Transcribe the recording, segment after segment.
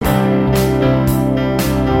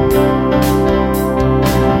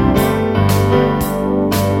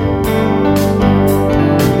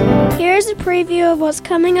what's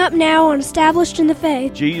coming up now on Established in the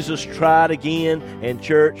Faith. Jesus tried again, and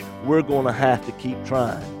church, we're going to have to keep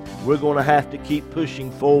trying. We're going to have to keep pushing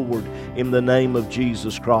forward in the name of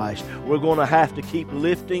Jesus Christ. We're going to have to keep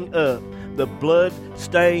lifting up the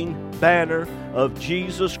blood-stained banner of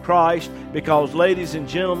Jesus Christ, because, ladies and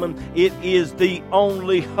gentlemen, it is the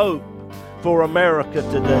only hope for America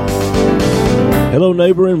today. Hello,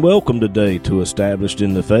 neighbor, and welcome today to Established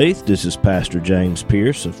in the Faith. This is Pastor James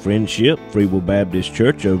Pierce of Friendship Free Will Baptist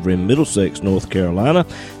Church over in Middlesex, North Carolina,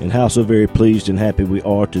 and how so very pleased and happy we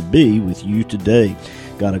are to be with you today.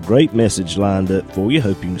 Got a great message lined up for you.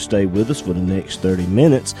 Hope you can stay with us for the next 30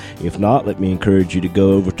 minutes. If not, let me encourage you to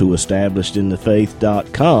go over to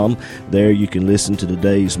establishedinthefaith.com. There you can listen to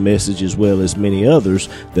today's message as well as many others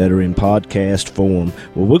that are in podcast form.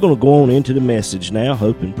 Well, we're going to go on into the message now.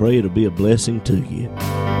 Hope and pray it'll be a blessing to you.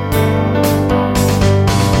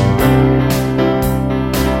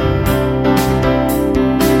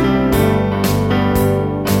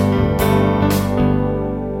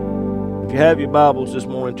 Have your Bibles this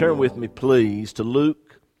morning, turn with me please to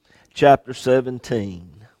Luke chapter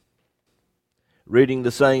 17. Reading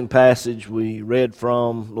the same passage we read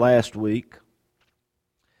from last week.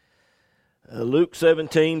 Luke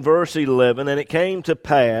 17 verse 11, and it came to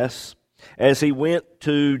pass as he went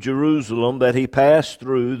to Jerusalem that he passed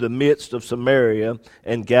through the midst of Samaria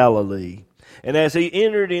and Galilee. And as he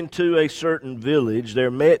entered into a certain village,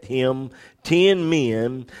 there met him 10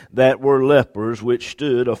 men that were lepers, which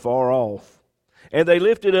stood afar off. And they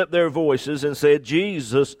lifted up their voices and said,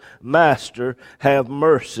 Jesus, Master, have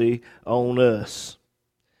mercy on us.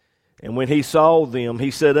 And when he saw them,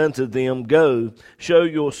 he said unto them, Go, show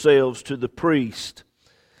yourselves to the priest.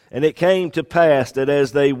 And it came to pass that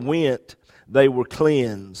as they went, they were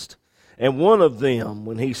cleansed. And one of them,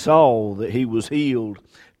 when he saw that he was healed,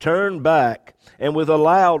 turned back, and with a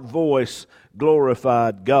loud voice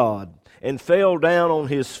glorified God, and fell down on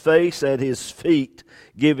his face at his feet,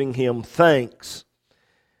 giving him thanks.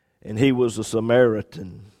 And he was a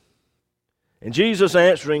Samaritan. And Jesus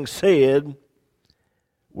answering said,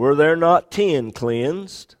 Were there not 10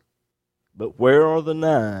 cleansed? But where are the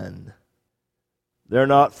 9? They're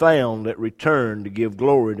not found that returned to give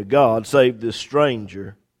glory to God, save this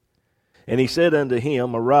stranger. And he said unto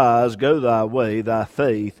him, Arise, go thy way, thy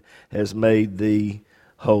faith has made thee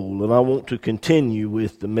whole. And I want to continue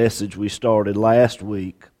with the message we started last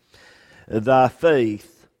week. Thy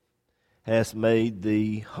faith has made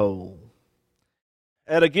thee whole.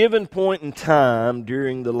 At a given point in time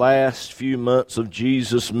during the last few months of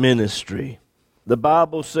Jesus' ministry, the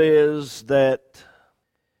Bible says that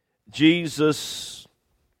Jesus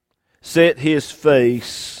set his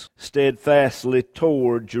face steadfastly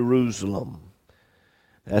toward Jerusalem.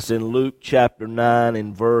 That's in Luke chapter 9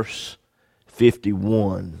 and verse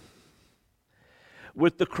 51.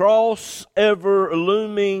 With the cross ever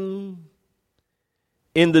looming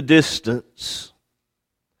in the distance,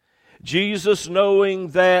 Jesus, knowing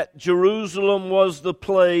that Jerusalem was the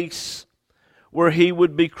place where he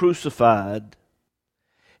would be crucified,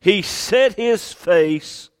 he set his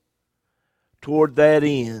face toward that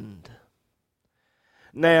end.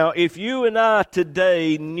 Now, if you and I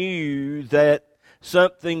today knew that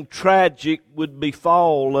something tragic would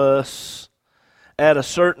befall us at a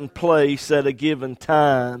certain place at a given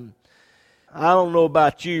time, I don't know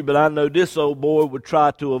about you, but I know this old boy would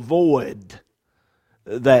try to avoid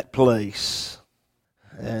that place.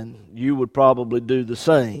 And you would probably do the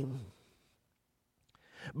same.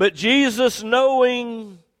 But Jesus,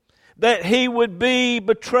 knowing that he would be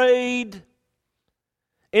betrayed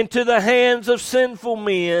into the hands of sinful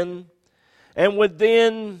men and would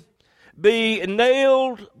then be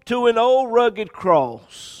nailed to an old rugged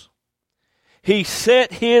cross, he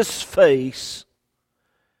set his face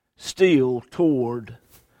still toward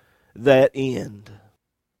that end.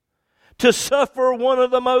 To suffer one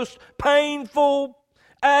of the most painful,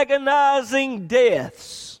 agonizing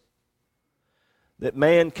deaths that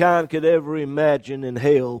mankind could ever imagine and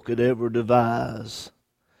hell could ever devise.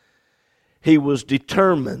 He was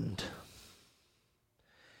determined.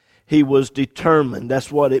 He was determined.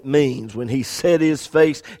 That's what it means. When he set his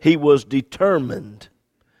face, he was determined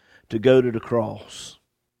to go to the cross.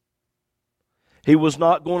 He was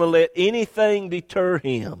not going to let anything deter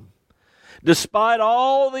him. Despite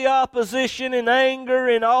all the opposition and anger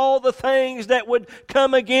and all the things that would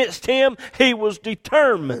come against him, he was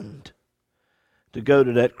determined to go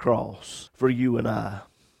to that cross for you and I.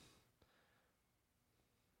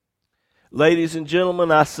 Ladies and gentlemen,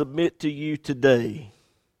 I submit to you today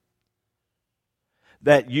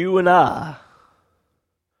that you and I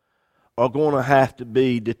are going to have to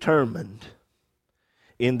be determined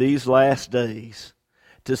in these last days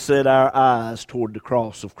to set our eyes toward the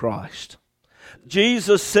cross of Christ.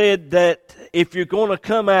 Jesus said that if you're going to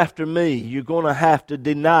come after me, you're going to have to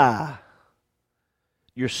deny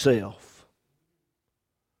yourself.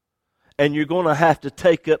 And you're going to have to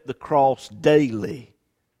take up the cross daily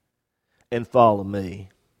and follow me.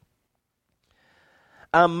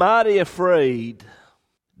 I'm mighty afraid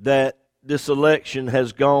that this election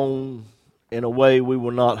has gone in a way we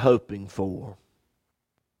were not hoping for.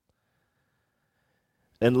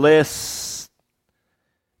 Unless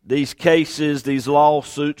these cases, these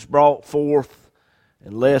lawsuits brought forth,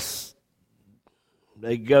 unless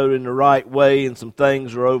they go in the right way and some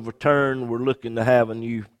things are overturned, we're looking to have a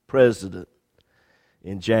new president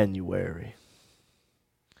in January.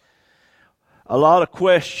 A lot of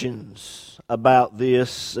questions about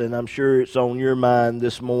this, and I'm sure it's on your mind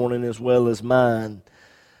this morning as well as mine.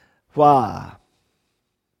 Why?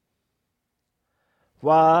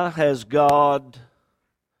 Why has God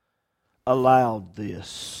allowed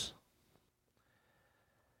this?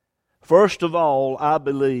 First of all, I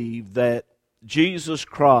believe that Jesus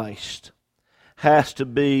Christ has to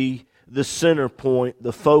be the center point,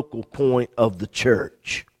 the focal point of the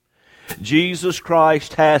church. Jesus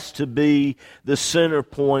Christ has to be the center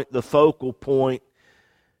point, the focal point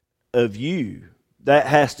of you. That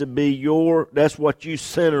has to be that's what you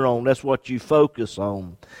center on, that's what you focus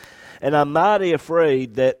on. And I'm mighty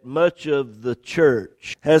afraid that much of the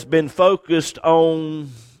church has been focused on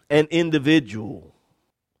an individual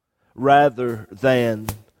rather than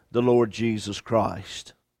the Lord Jesus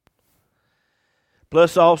Christ.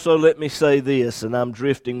 Plus also let me say this, and I'm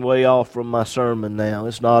drifting way off from my sermon now.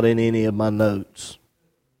 It's not in any of my notes,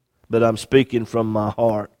 but I'm speaking from my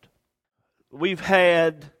heart. We've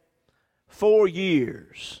had 4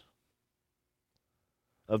 years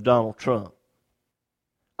of Donald Trump.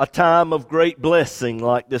 A time of great blessing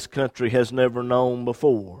like this country has never known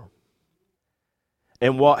before.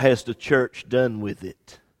 And what has the church done with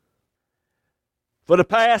it? For the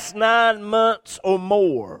past 9 months or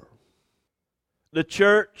more, the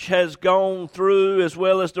church has gone through, as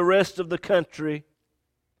well as the rest of the country,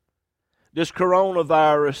 this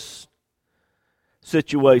coronavirus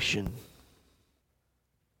situation.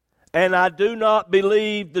 And I do not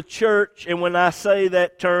believe the church, and when I say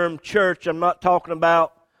that term church, I'm not talking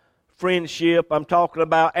about friendship, I'm talking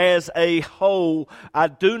about as a whole. I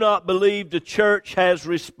do not believe the church has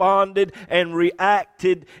responded and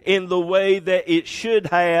reacted in the way that it should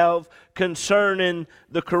have concerning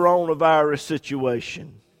the coronavirus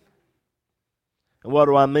situation. And what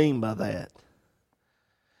do I mean by that?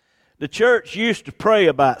 The church used to pray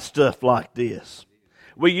about stuff like this.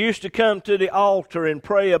 We used to come to the altar and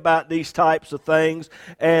pray about these types of things,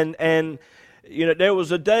 and you know, there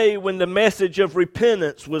was a day when the message of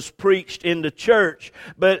repentance was preached in the church,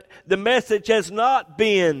 but the message has not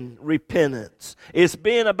been repentance. It's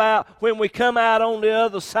been about when we come out on the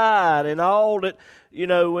other side and all that, you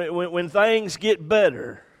know, when things get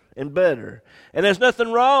better and better. And there's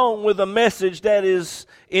nothing wrong with a message that is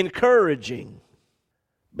encouraging.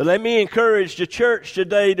 But let me encourage the church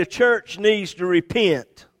today. The church needs to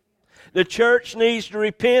repent. The church needs to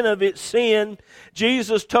repent of its sin.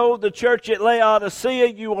 Jesus told the church at Laodicea,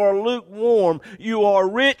 you are lukewarm. You are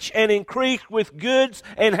rich and increased with goods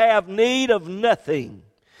and have need of nothing.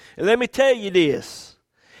 And let me tell you this.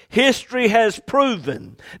 History has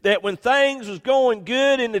proven that when things was going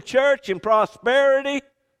good in the church and prosperity,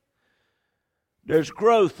 there's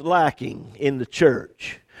growth lacking in the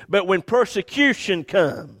church. But when persecution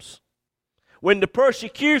comes, when the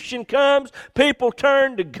persecution comes, people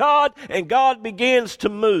turn to God and God begins to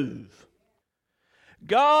move.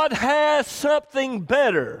 God has something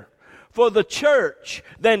better for the church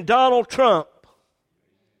than Donald Trump.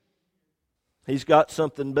 He's got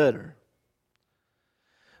something better.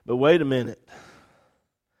 But wait a minute.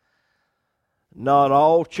 Not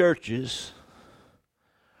all churches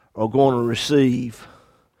are going to receive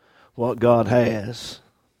what God has.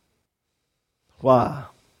 Why?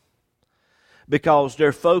 Because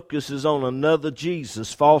their focus is on another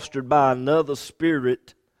Jesus, fostered by another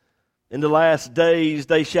spirit. In the last days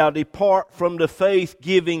they shall depart from the faith,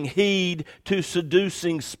 giving heed to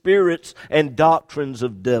seducing spirits and doctrines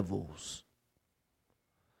of devils.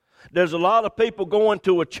 There's a lot of people going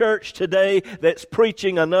to a church today that's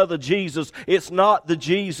preaching another Jesus. It's not the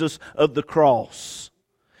Jesus of the cross.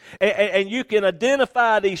 And you can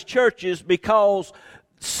identify these churches because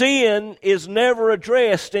sin is never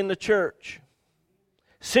addressed in the church.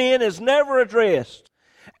 Sin is never addressed.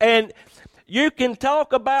 And you can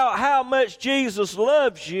talk about how much Jesus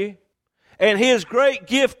loves you and His great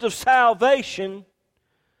gift of salvation,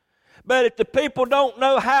 But if the people don't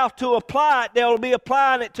know how to apply it, they'll be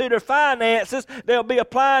applying it to their finances, they'll be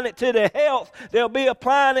applying it to their health, they'll be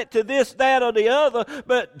applying it to this, that, or the other.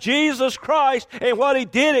 But Jesus Christ and what He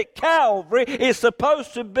did at Calvary is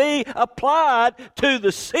supposed to be applied to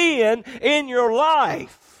the sin in your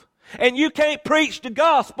life. And you can't preach the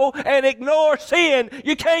gospel and ignore sin.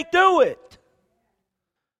 You can't do it.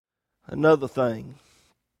 Another thing,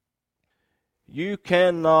 you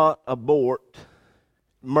cannot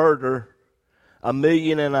murder 1.5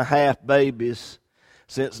 million babies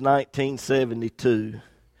since 1972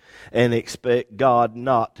 and expect God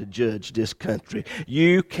not to judge this country.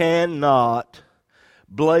 You cannot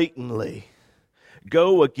blatantly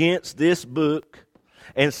go against this book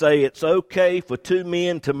and say it's okay for 2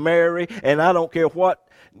 men to marry, and I don't care what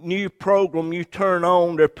new program you turn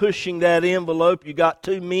on, they're pushing that envelope. You got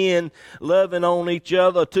 2 men loving on each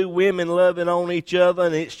other, 2 women loving on each other,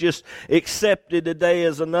 and it's just accepted today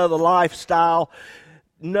as another lifestyle.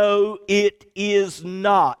 No, it is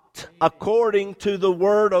not. According to the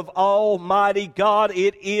Word of Almighty God,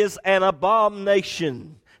 it is an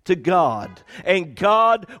abomination to God. And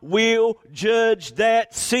God will judge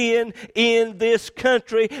that sin in this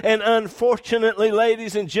country. And unfortunately,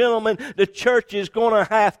 ladies and gentlemen, the church is going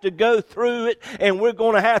to have to go through it, and we're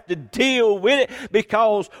going to have to deal with it,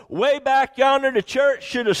 because way back yonder, the church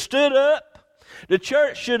should have stood up. The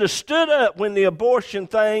church should have stood up when the abortion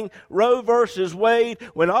thing, Roe versus Wade,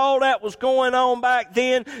 when all that was going on back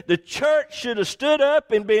then. The church should have stood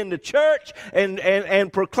up and been the church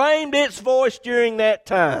and proclaimed its voice during that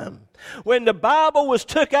time. When the Bible was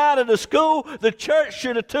took out of the school, the church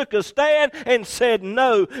should have took a stand and said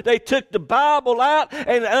no. They took the Bible out,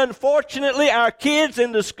 and unfortunately our kids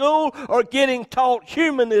in the school are getting taught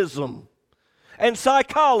humanism and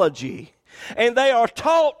psychology. And they are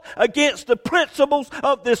taught against the principles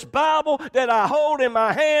of this Bible that I hold in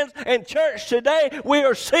my hands. And church, today we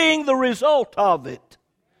are seeing the result of it.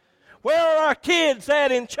 Where are our kids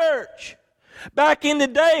at in church? Back in the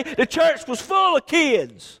day, the church was full of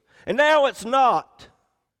kids, and now it's not.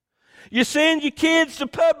 You send your kids to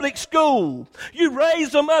public school. You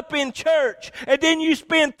raise them up in church. And then you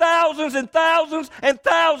spend thousands and thousands and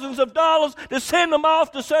thousands of dollars to send them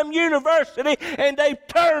off to some university, and they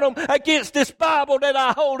turn them against this Bible that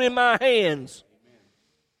I hold in my hands.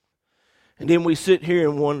 And then we sit here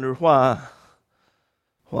and wonder why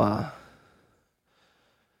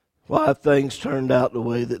have things turned out the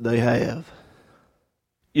way that they have.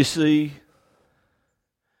 You see,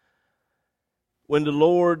 when the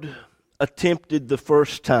Lord attempted the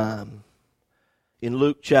first time, in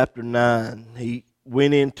Luke chapter 9, He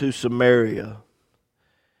went into Samaria,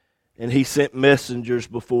 and He sent messengers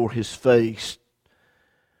before His face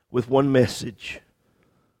with one message.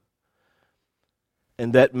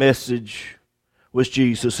 And that message was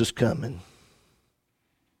Jesus is coming.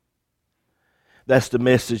 That's the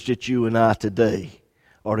message that you and I today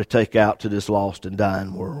are to take out to this lost and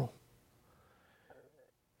dying world.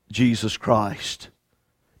 Jesus Christ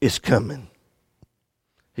is coming.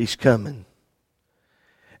 He's coming.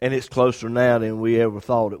 And it's closer now than we ever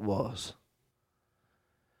thought it was.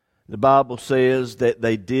 The Bible says that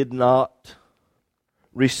they did not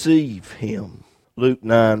receive Him. Luke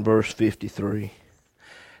 9 verse 53.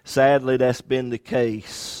 Sadly, that's been the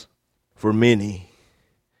case for many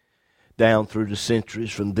down through the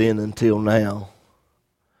centuries from then until now.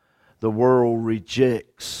 The world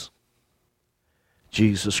rejects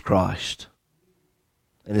Jesus Christ.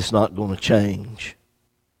 And it's not going to change.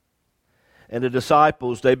 And the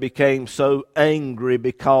disciples, they became so angry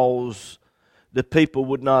because the people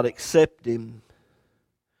would not accept Him.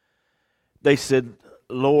 They said,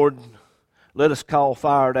 Lord, let us call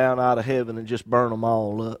fire down out of heaven and just burn them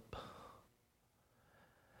all up.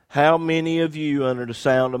 How many of you, under the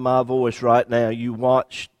sound of my voice right now, you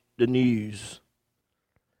watch the news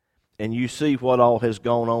and you see what all has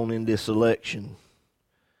gone on in this election?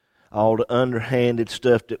 All the underhanded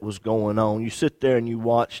stuff that was going on. You sit there and you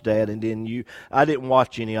watch that, and then I didn't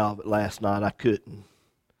watch any of it last night. I couldn't.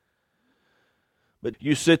 But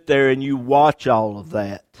you sit there and you watch all of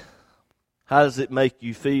that. How does it make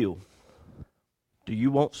you feel? Do you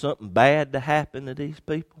want something bad to happen to these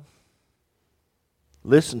people?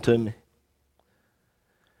 Listen to me.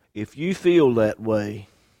 If you feel that way,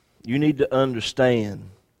 you need to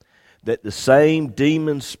understand that the same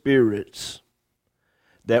demon spirits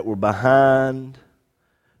that were behind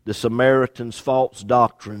the Samaritans' false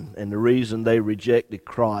doctrine and the reason they rejected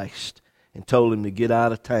Christ and told him to get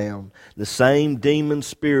out of town. The same demon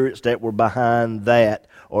spirits that were behind that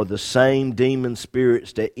are the same demon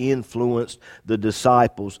spirits that influenced the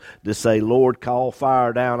disciples to say, Lord, call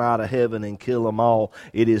fire down out of heaven and kill them all.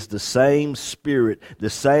 It is the same spirit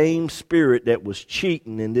that was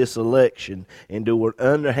cheating in this election and doing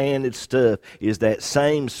underhanded stuff is that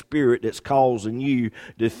same spirit that's causing you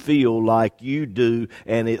to feel like you do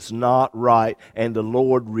and it's not right. And the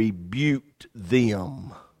Lord rebuked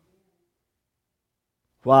them.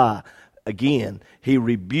 Why? Again, He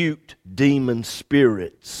rebuked demon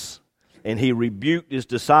spirits. And He rebuked His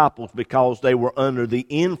disciples because they were under the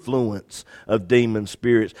influence of demon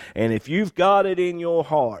spirits. And if you've got it in your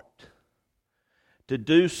heart to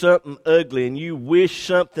do something ugly and you wish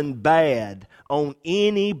something bad on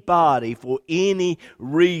anybody for any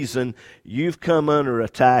reason, you've come under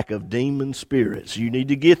attack of demon spirits. You need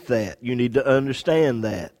to get that. You need to understand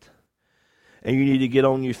that. And you need to get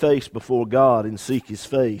on your face before God and seek His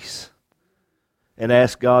face. And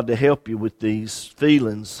ask God to help you with these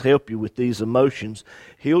feelings, help you with these emotions.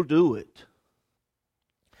 He'll do it.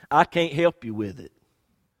 I can't help you with it.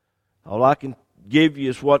 All I can give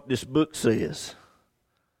you is what this book says.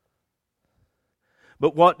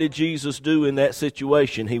 But what did Jesus do in that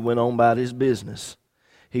situation? He went on about His business.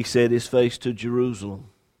 He set His face to Jerusalem.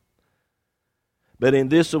 But in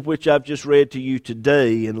this of which I've just read to you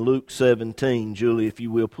today in Luke 17, Julie, if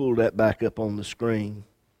you will, pull that back up on the screen.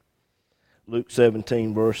 Luke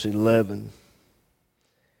 17, verse 11.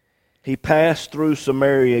 He passed through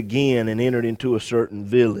Samaria again and entered into a certain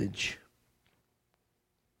village.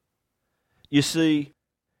 You see,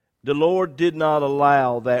 the Lord did not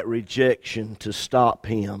allow that rejection to stop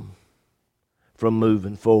Him from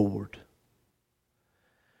moving forward.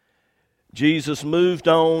 Jesus moved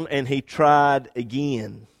on and He tried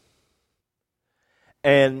again.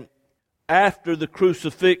 And after the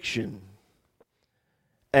crucifixion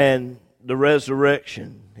and the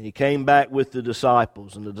resurrection, He came back with the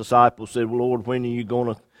disciples. And the disciples said, well, Lord, when are you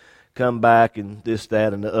going to come back and this,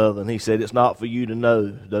 that, and the other? And He said, it's not for you to know.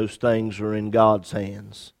 Those things are in God's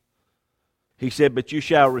hands. He said, but you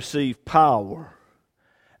shall receive power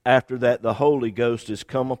after that the Holy Ghost has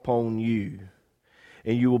come upon you.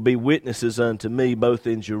 And you will be witnesses unto me both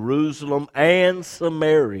in Jerusalem and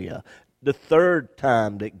Samaria. The third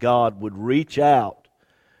time that God would reach out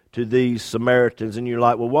to these Samaritans. And you're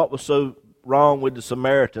like, well, what was so wrong with the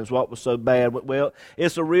Samaritans? What was so bad? Well,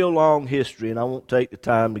 it's a real long history, and I won't take the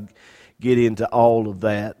time to get into all of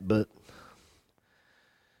that. But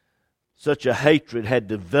such a hatred had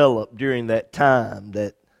developed during that time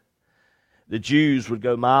that the Jews would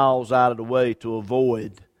go miles out of the way to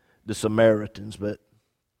avoid the Samaritans. But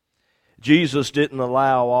Jesus didn't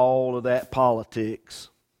allow all of that politics.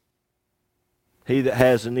 He that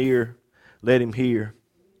has an ear, let him hear.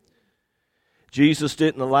 Jesus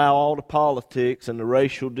didn't allow all the politics and the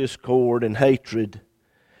racial discord and hatred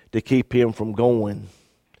to keep Him from going.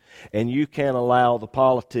 And you can't allow the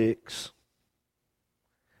politics,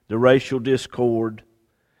 the racial discord,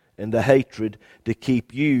 and the hatred to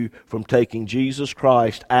keep you from taking Jesus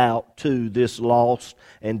Christ out to this lost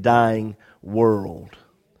and dying world.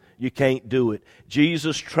 You can't do it.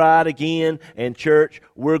 Jesus tried again, and church,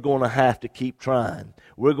 we're going to have to keep trying.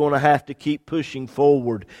 We're going to have to keep pushing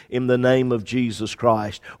forward in the name of Jesus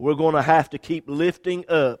Christ. We're going to have to keep lifting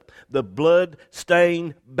up the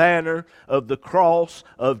blood-stained banner of the cross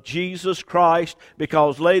of Jesus Christ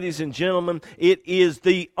because, ladies and gentlemen, it is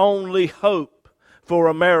the only hope for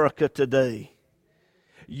America today.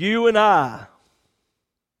 You and I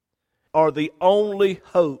are the only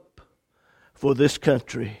hope for this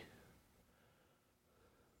country.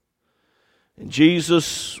 And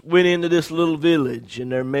Jesus went into this little village,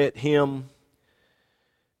 and there met Him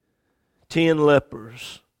 10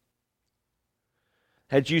 lepers.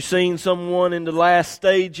 Had you seen someone in the last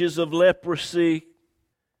stages of leprosy,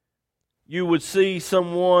 you would see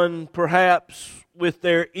someone perhaps with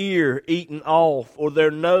their ear eaten off, or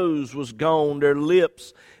their nose was gone, their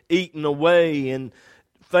lips eaten away, and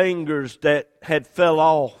fingers that had fell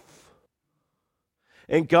off.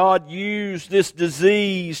 And God used this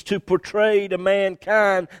disease to portray to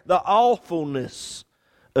mankind the awfulness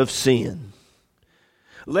of sin.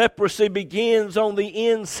 Leprosy begins on the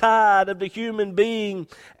inside of the human being,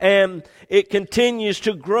 and it continues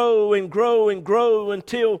to grow and grow and grow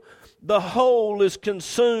until the whole is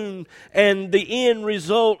consumed, and the end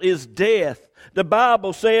result is death. The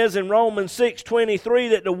Bible says in Romans 6:23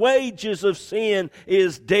 that the wages of sin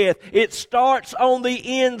is death. It starts on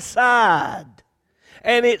the inside.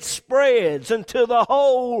 And it spreads until the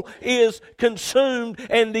whole is consumed,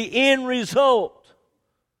 and the end result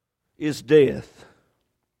is death.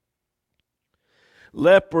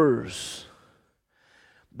 Lepers,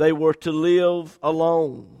 they were to live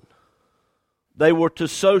alone. They were to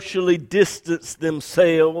socially distance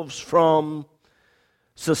themselves from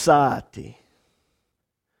society.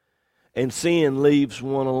 And sin leaves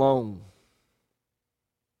one alone.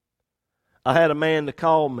 I had a man to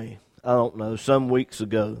call me, I don't know, some weeks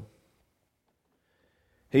ago.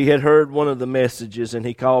 He had heard one of the messages and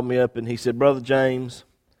he called me up and he said, Brother James,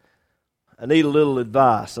 I need a little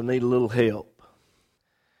advice. I need a little help.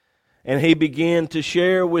 And he began to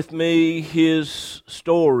share with me his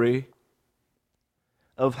story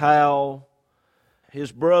of how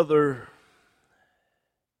his brother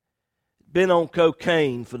been on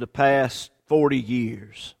cocaine for the past 40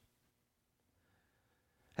 years.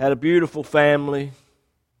 Had a beautiful family,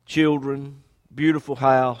 children, beautiful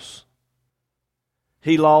house.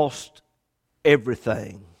 He lost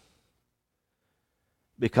everything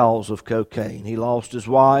because of cocaine. He lost his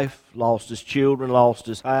wife, lost his children, lost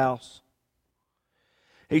his house.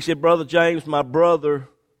 He said, Brother James, my brother,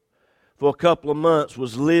 for a couple of months,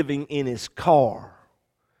 was living in his car.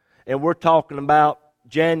 And we're talking about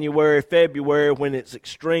January, February, when it's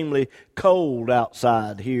extremely cold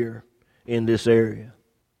outside here in this area.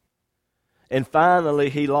 And finally,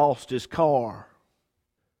 he lost his car.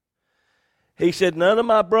 He said, none of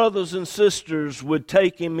my brothers and sisters would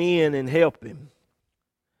take him in and help him.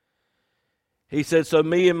 He said, so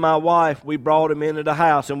me and my wife, we brought him into the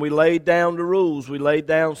house and we laid down the rules. We laid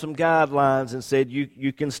down some guidelines and said,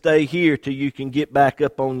 you can stay here till you can get back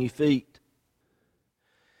up on your feet.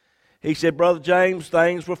 He said, Brother James,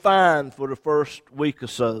 things were fine for the first week or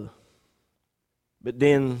so. But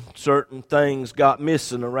then certain things got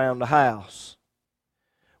missing around the house.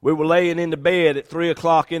 We were laying in the bed at 3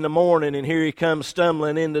 o'clock in the morning, and here he comes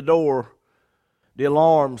stumbling in the door. The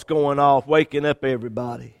alarm's going off, waking up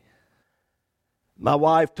everybody. My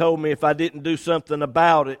wife told me if I didn't do something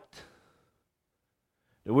about it,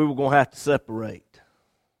 that we were going to have to separate.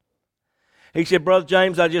 He said, Brother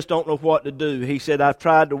James, I just don't know what to do. He said, I've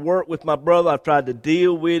tried to work with my brother. I've tried to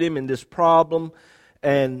deal with him in this problem.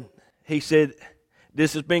 And he said,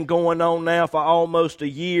 this has been going on now for almost a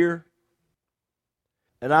year.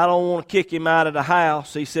 And I don't want to kick him out of the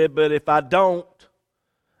house. He said, but if I don't,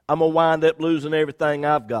 I'm going to wind up losing everything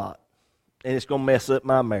I've got. And it's going to mess up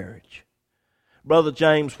my marriage. Brother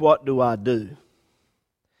James, what do I do?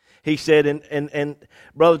 He said, and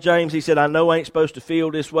Brother James, he said, I know I ain't supposed to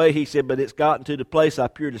feel this way. He said, but it's gotten to the place I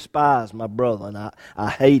pure despise my brother, and I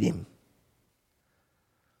hate him.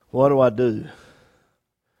 What do I do?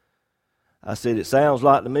 I said, it sounds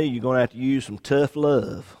like to me you're going to have to use some tough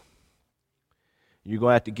love. You're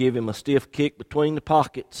going to have to give him a stiff kick between the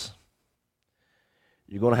pockets.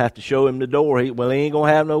 You're going to have to show him the door. He ain't going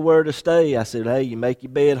to have nowhere to stay. I said, hey, you make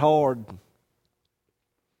your bed hard.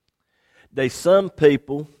 There's some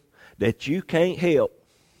people that you can't help.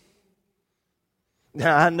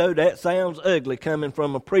 Now, I know that sounds ugly coming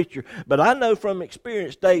from a preacher, but I know from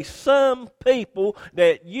experience there's some people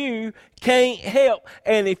that you can't help.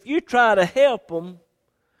 And if you try to help them,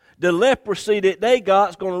 the leprosy that they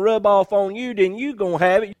got is going to rub off on you, then you're going to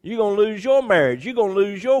have it. You're going to lose your marriage. You're going to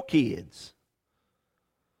lose your kids.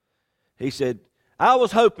 He said, I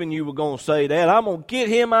was hoping you were going to say that. I'm going to get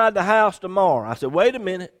him out of the house tomorrow. I said, wait a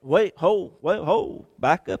minute. Hold.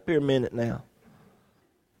 Back up here a minute now.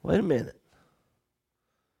 Wait a minute.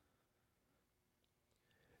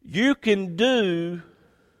 You can do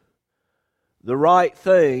the right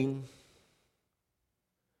thing,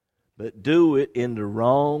 but do it in the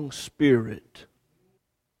wrong spirit.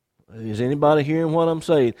 Is anybody hearing what I'm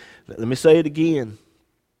saying? Let me say it again.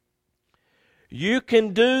 You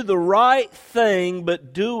can do the right thing,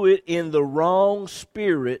 but do it in the wrong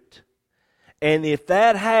spirit. And if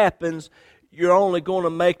that happens, you're only going to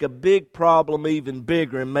make a big problem even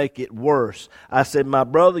bigger and make it worse. I said, my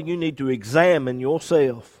brother, you need to examine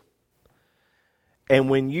yourself. And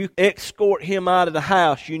when you escort him out of the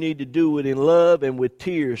house, you need to do it in love and with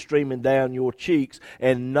tears streaming down your cheeks,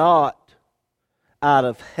 and not out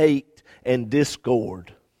of hate and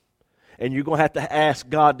discord. And you're going to have to ask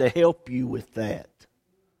God to help you with that.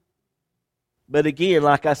 But again,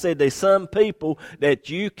 like I said, there's some people that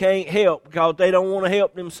you can't help because they don't want to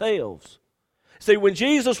help themselves. See, when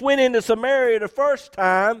Jesus went into Samaria the first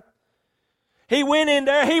time, he went in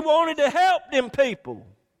there, he wanted to help them people.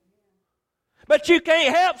 But you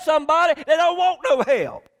can't help somebody that don't want no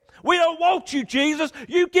help. We don't want you, Jesus.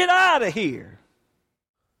 You get out of here.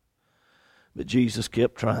 But Jesus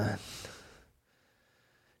kept trying.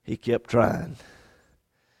 He kept trying.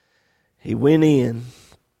 He went in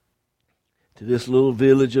to this little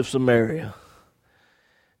village of Samaria.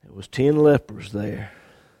 There was 10 lepers there.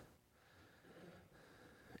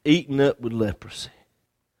 eaten up with leprosy.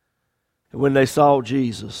 And when they saw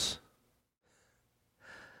Jesus,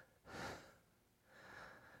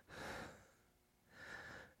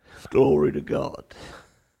 glory to God.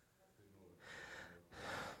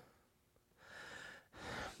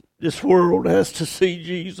 This world has to see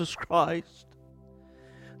Jesus Christ.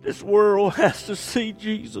 This world has to see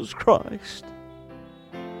Jesus Christ.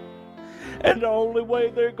 And the only way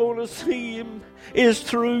they're going to see Him is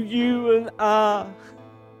through you and I.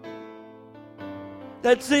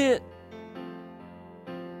 That's it.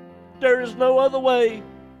 There is no other way.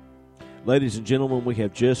 Ladies and gentlemen, we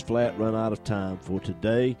have just flat run out of time for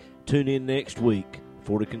today. Tune in next week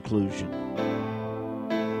for the conclusion.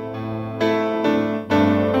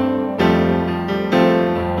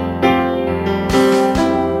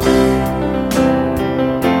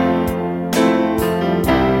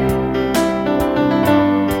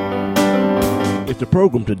 The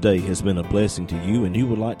program today has been a blessing to you, and you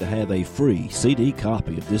would like to have a free CD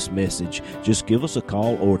copy of this message, just give us a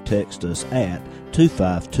call or text us at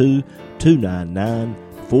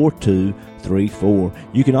 252-299-4234.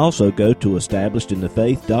 You can also go to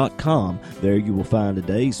establishedinthefaith.com. There you will find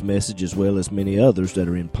today's message as well as many others that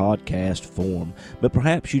are in podcast form. But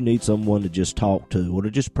perhaps you need someone to just talk to or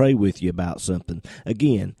to just pray with you about something.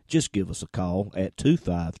 Again, just give us a call at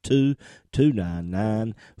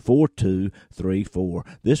 252-299-4234.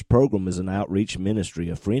 This program is an outreach ministry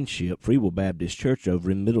of Friendship Free Will Baptist Church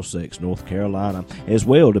over in Middlesex, North Carolina. As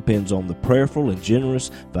well depends on the prayerful and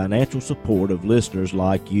generous financial support of listeners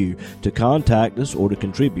like you. To contact us or to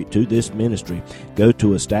contribute to this ministry, go to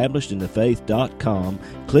establishedinthefaith.com,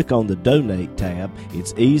 click on the Donate tab.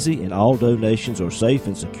 It's easy and all donations are safe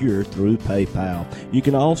and secure through PayPal. You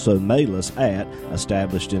can also mail us at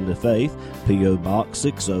Established in the Faith, P.O. Box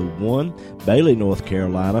 601, Bailey, North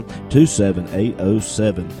Carolina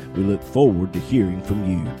 27807. We look forward to hearing from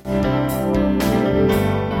you.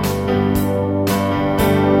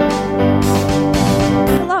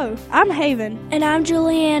 Hello, I'm Haven. And I'm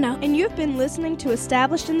Juliana. And you've been listening to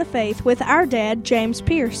Established in the Faith with our dad, James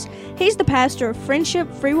Pierce. He's the pastor of Friendship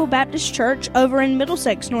Free Will Baptist Church over in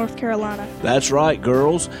Middlesex, North Carolina. That's right,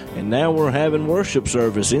 girls. And now we're having worship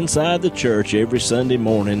service inside the church every Sunday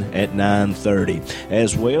morning at 9:30.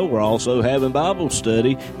 As well, we're also having Bible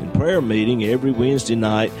study and prayer meeting every Wednesday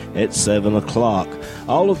night at 7 o'clock.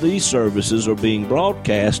 All of these services are being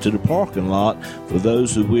broadcast to the parking lot for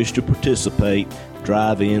those who wish to participate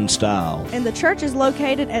drive-in style. And the church is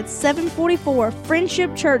located at 744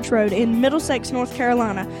 Friendship Church Road in Middlesex, North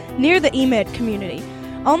Carolina, near the EMED community.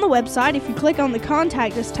 On the website, if you click on the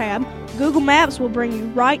Contact Us tab, Google Maps will bring you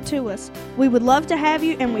right to us. We would love to have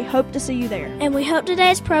you, and we hope to see you there. And we hope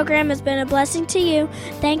today's program has been a blessing to you.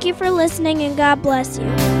 Thank you for listening, and God bless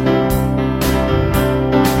you.